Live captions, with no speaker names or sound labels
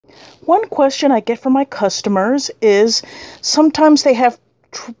One question I get from my customers is sometimes they have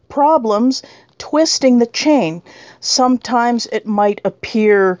problems twisting the chain. Sometimes it might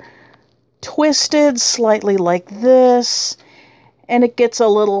appear twisted slightly like this, and it gets a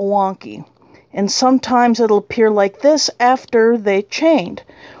little wonky. And sometimes it'll appear like this after they chained.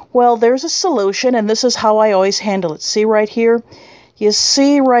 Well, there's a solution, and this is how I always handle it. See right here? You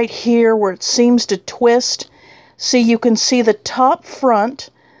see right here where it seems to twist? See, you can see the top front,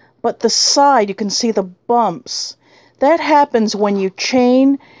 but the side, you can see the bumps. That happens when you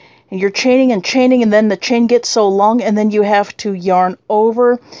chain, and you're chaining and chaining, and then the chain gets so long, and then you have to yarn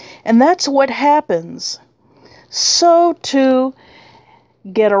over, and that's what happens. So to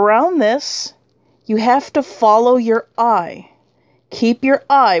get around this, you have to follow your eye. Keep your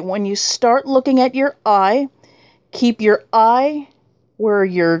eye. When you start looking at your eye, keep your eye where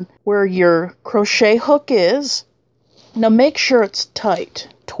your crochet hook is. Now make sure it's tight.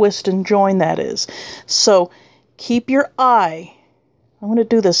 Twist and join, that is. So keep your eye. I'm going to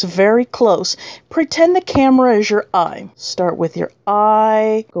do this very close. Pretend the camera is your eye. Start with your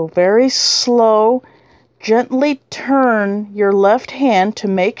eye. Go very slow. Gently turn your left hand to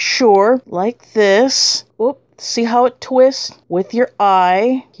make sure, like this. Oop, see how it twists? With your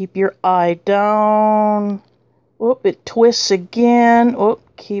eye. Keep your eye down. Oop, it twists again. Oop,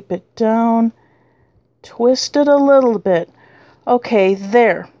 keep it down. Twist it a little bit. Okay,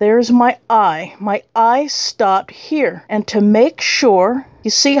 there's my eye. My eye stopped here. And to make sure,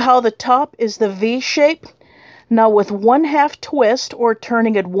 you see how the top is the V shape? Now with 1/2 twist, or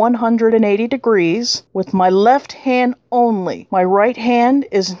turning it 180 degrees, with my left hand only. My right hand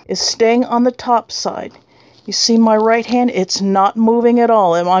is staying on the top side. You see my right hand? It's not moving at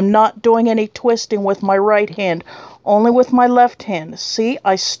all. I'm not doing any twisting with my right hand, only with my left hand. See,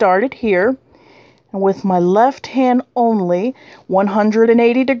 I started here. And with my left hand only,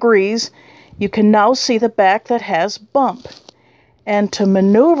 180 degrees, you can now see the back that has bump. And to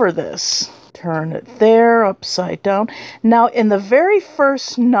maneuver this, turn it there, upside down. Now in the very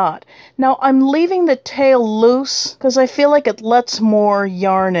first knot, now I'm leaving the tail loose because I feel like it lets more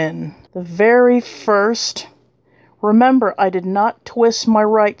yarn in. The very first, remember I did not twist my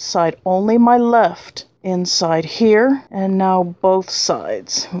right side, only my left. Inside here, and now both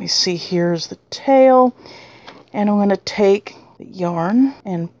sides. Let me see, here's the tail, and I'm going to take the yarn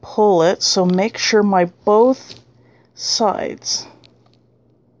and pull it, so make sure my both sides.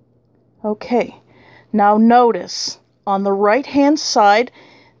 Okay, now notice on the right hand side,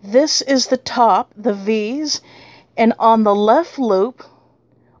 this is the top, the V's, and on the left loop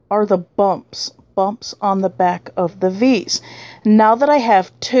are the bumps on the back of the V's. Now that I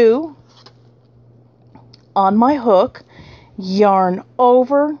have two on my hook, yarn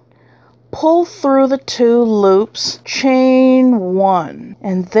over, pull through the 2 loops, chain 1,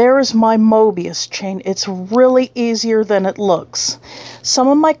 and there is my Mobius chain. It's really easier than it looks. Some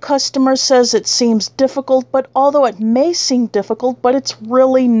of my customers says it seems difficult, but although it may seem difficult, but it's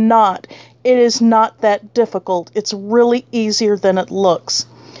really not. It is not that difficult. It's really easier than it looks.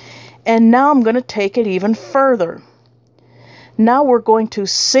 And now I'm going to take it even further. Now we're going to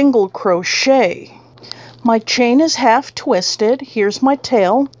single crochet. My chain is half twisted. Here's my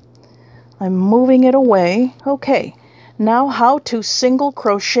tail. I'm moving it away. Okay, now how to single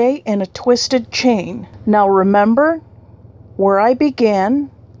crochet in a twisted chain. Now remember where I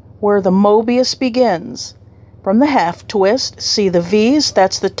began, where the Mobius begins. From the half twist, see the V's,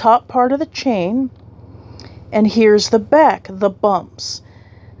 that's the top part of the chain. And here's the back, the bumps.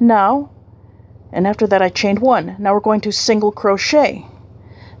 Now, and after that I chained 1. Now we're going to single crochet.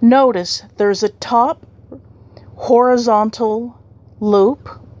 Notice there's a top horizontal loop,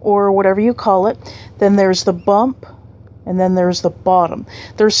 or whatever you call it, then there's the bump, and then there's the bottom.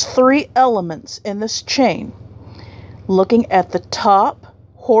 There's 3 elements in this chain. Looking at the top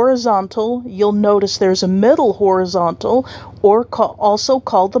horizontal, you'll notice there's a middle horizontal, or also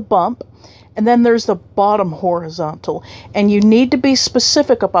called the bump, and then there's the bottom horizontal. And you need to be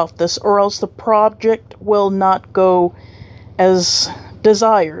specific about this, or else the project will not go as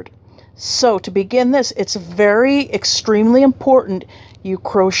desired. So to begin this, it's extremely important you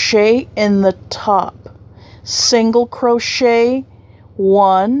crochet in the top. Single crochet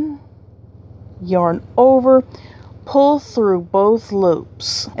 1, yarn over, pull through both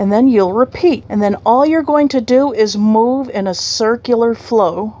loops, and then you'll repeat. And then all you're going to do is move in a circular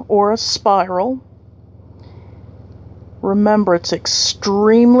flow or a spiral. Remember, it's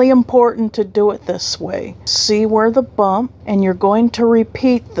extremely important to do it this way. See where the bump, and you're going to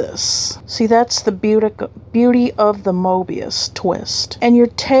repeat this. See, that's the beauty of the Mobius twist. And your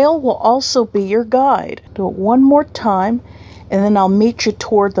tail will also be your guide. Do it one more time, and then I'll meet you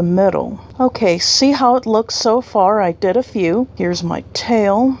toward the middle. Okay, see how it looks so far? I did a few. Here's my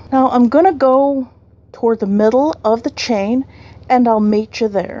tail. Now I'm gonna go toward the middle of the chain and I'll meet you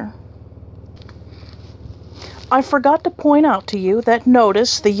there. I forgot to point out to you that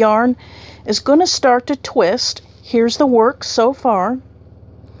notice the yarn is gonna start to twist. Here's the work so far.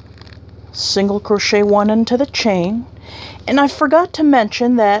 Single crochet one into the chain. And I forgot to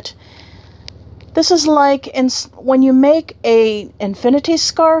mention that this is like when you make an infinity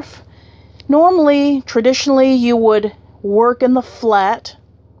scarf, normally, traditionally, you would work in the flat,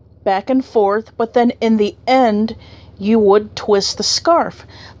 back and forth, but then in the end, you would twist the scarf.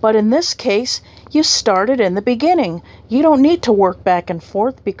 But in this case, you started in the beginning. You don't need to work back and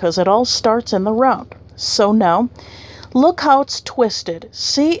forth because it all starts in the round. So now, look how it's twisted.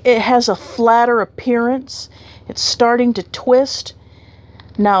 See, it has a flatter appearance. It's starting to twist.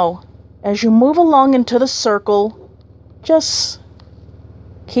 Now, as you move along into the circle, just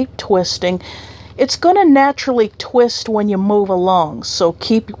keep twisting. It's going to naturally twist when you move along. So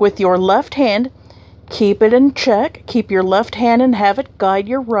keep with your left hand, keep it in check. Keep your left hand and have it guide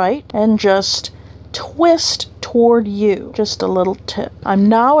your right. And just twist toward you. Just a little tip. I'm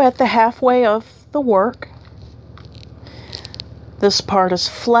now at the halfway of the work. This part is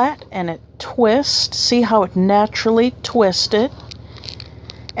flat and it twists. See how it naturally twisted?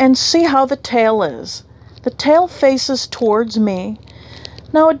 And see how the tail is. The tail faces towards me.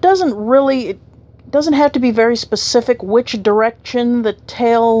 Now it doesn't have to be very specific which direction the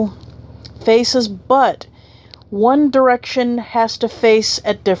tail faces, but one direction has to face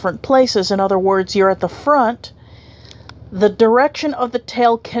at different places. In other words, you're at the front. The direction of the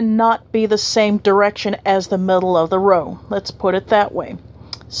tail cannot be the same direction as the middle of the row. Let's put it that way.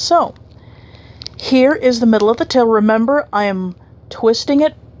 So, here is the middle of the tail. Remember, I am twisting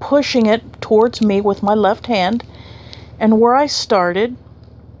it, pushing it towards me with my left hand. And where I started,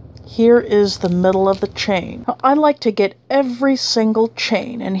 here is the middle of the chain. Now, I like to get every single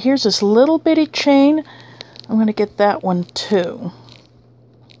chain. And here's this little bitty chain. I'm going to get that one too.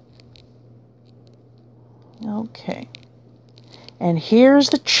 Okay. And here's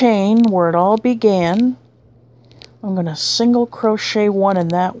the chain where it all began. I'm going to single crochet one in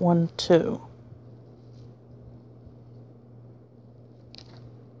that one too.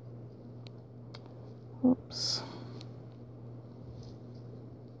 Oops.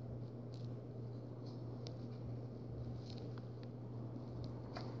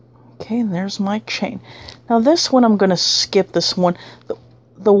 Okay, and there's my chain. Now this one I'm going to skip this one.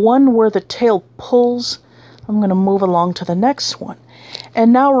 The one where the tail pulls, I'm going to move along to the next one.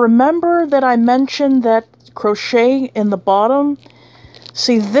 And now remember that I mentioned that crochet in the bottom.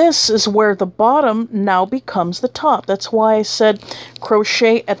 See, this is where the bottom now becomes the top. That's why I said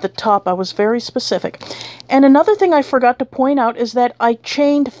crochet at the top. I was very specific. And another thing I forgot to point out is that I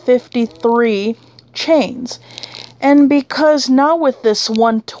chained 53 chains. And because now with this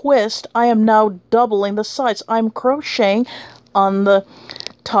one twist, I am now doubling the sides. I'm crocheting on the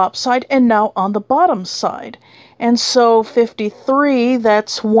top side and now on the bottom side. And so 53,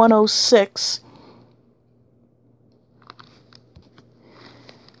 that's 106.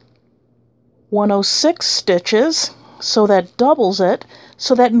 106 stitches, so that doubles it.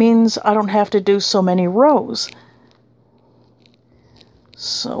 So that means I don't have to do so many rows.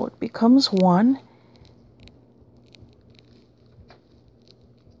 So it becomes 1.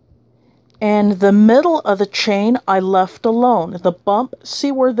 And the middle of the chain I left alone. The bump,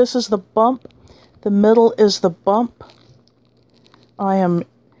 see where this is the bump? The middle is the bump. I am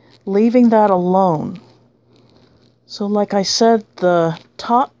leaving that alone. So like I said, the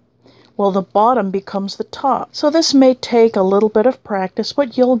top, well, the bottom becomes the top. So this may take a little bit of practice,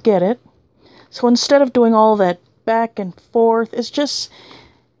 but you'll get it. So instead of doing all that back and forth, it's just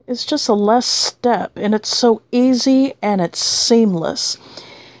a less step, and it's so easy and it's seamless.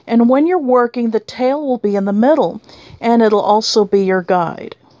 And when you're working, the tail will be in the middle, and it'll also be your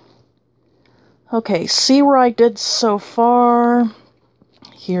guide. Okay, see where I did so far?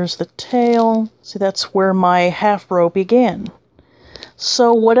 Here's the tail. See, that's where my half row began.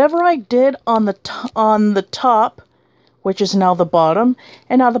 So whatever I did on the top, which is now the bottom,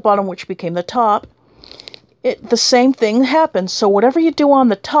 and now the bottom, which became the top, the same thing happens. So whatever you do on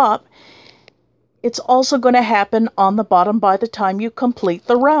the top, it's also going to happen on the bottom by the time you complete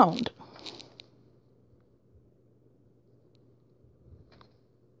the round.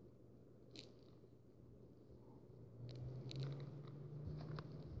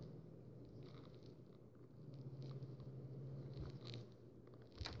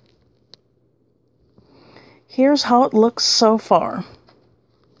 Here's how it looks so far.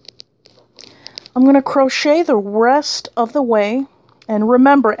 I'm going to crochet the rest of the way. And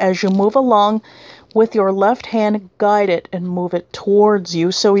remember, as you move along with your left hand, guide it and move it towards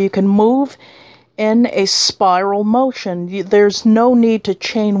you so you can move in a spiral motion. There's no need to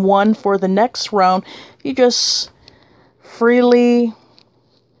chain one for the next round. You just freely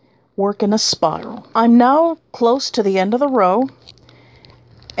work in a spiral. I'm now close to the end of the row,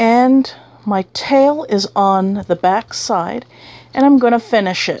 and my tail is on the back side, and I'm going to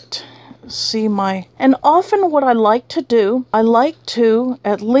finish it. See and often what I like to do, I like to,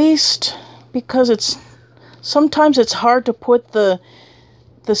 at least because sometimes it's hard to put the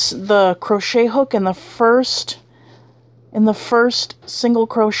crochet hook in the first single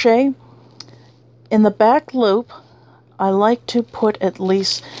crochet. In the back loop, I like to put at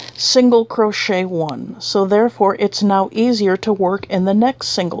least single crochet one, so therefore it's now easier to work in the next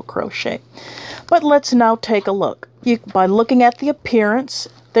single crochet. But let's now take a look. By looking at the appearance,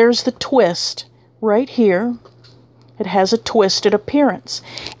 there's the twist right here. It has a twisted appearance,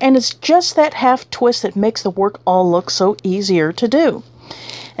 and it's just that half twist that makes the work all look so easier to do.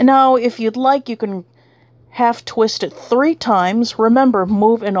 And now if you'd like, you can half twist it 3 times. Remember,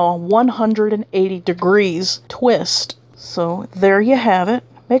 move in a 180 degrees twist. So there you have it.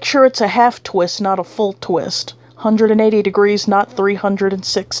 Make sure it's a half twist, not a full twist. 180 degrees, not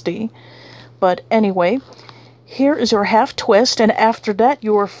 360. But anyway, here is your half twist, and after that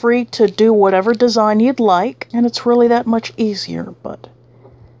you are free to do whatever design you'd like, and it's really that much easier. But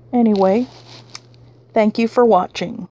anyway, thank you for watching.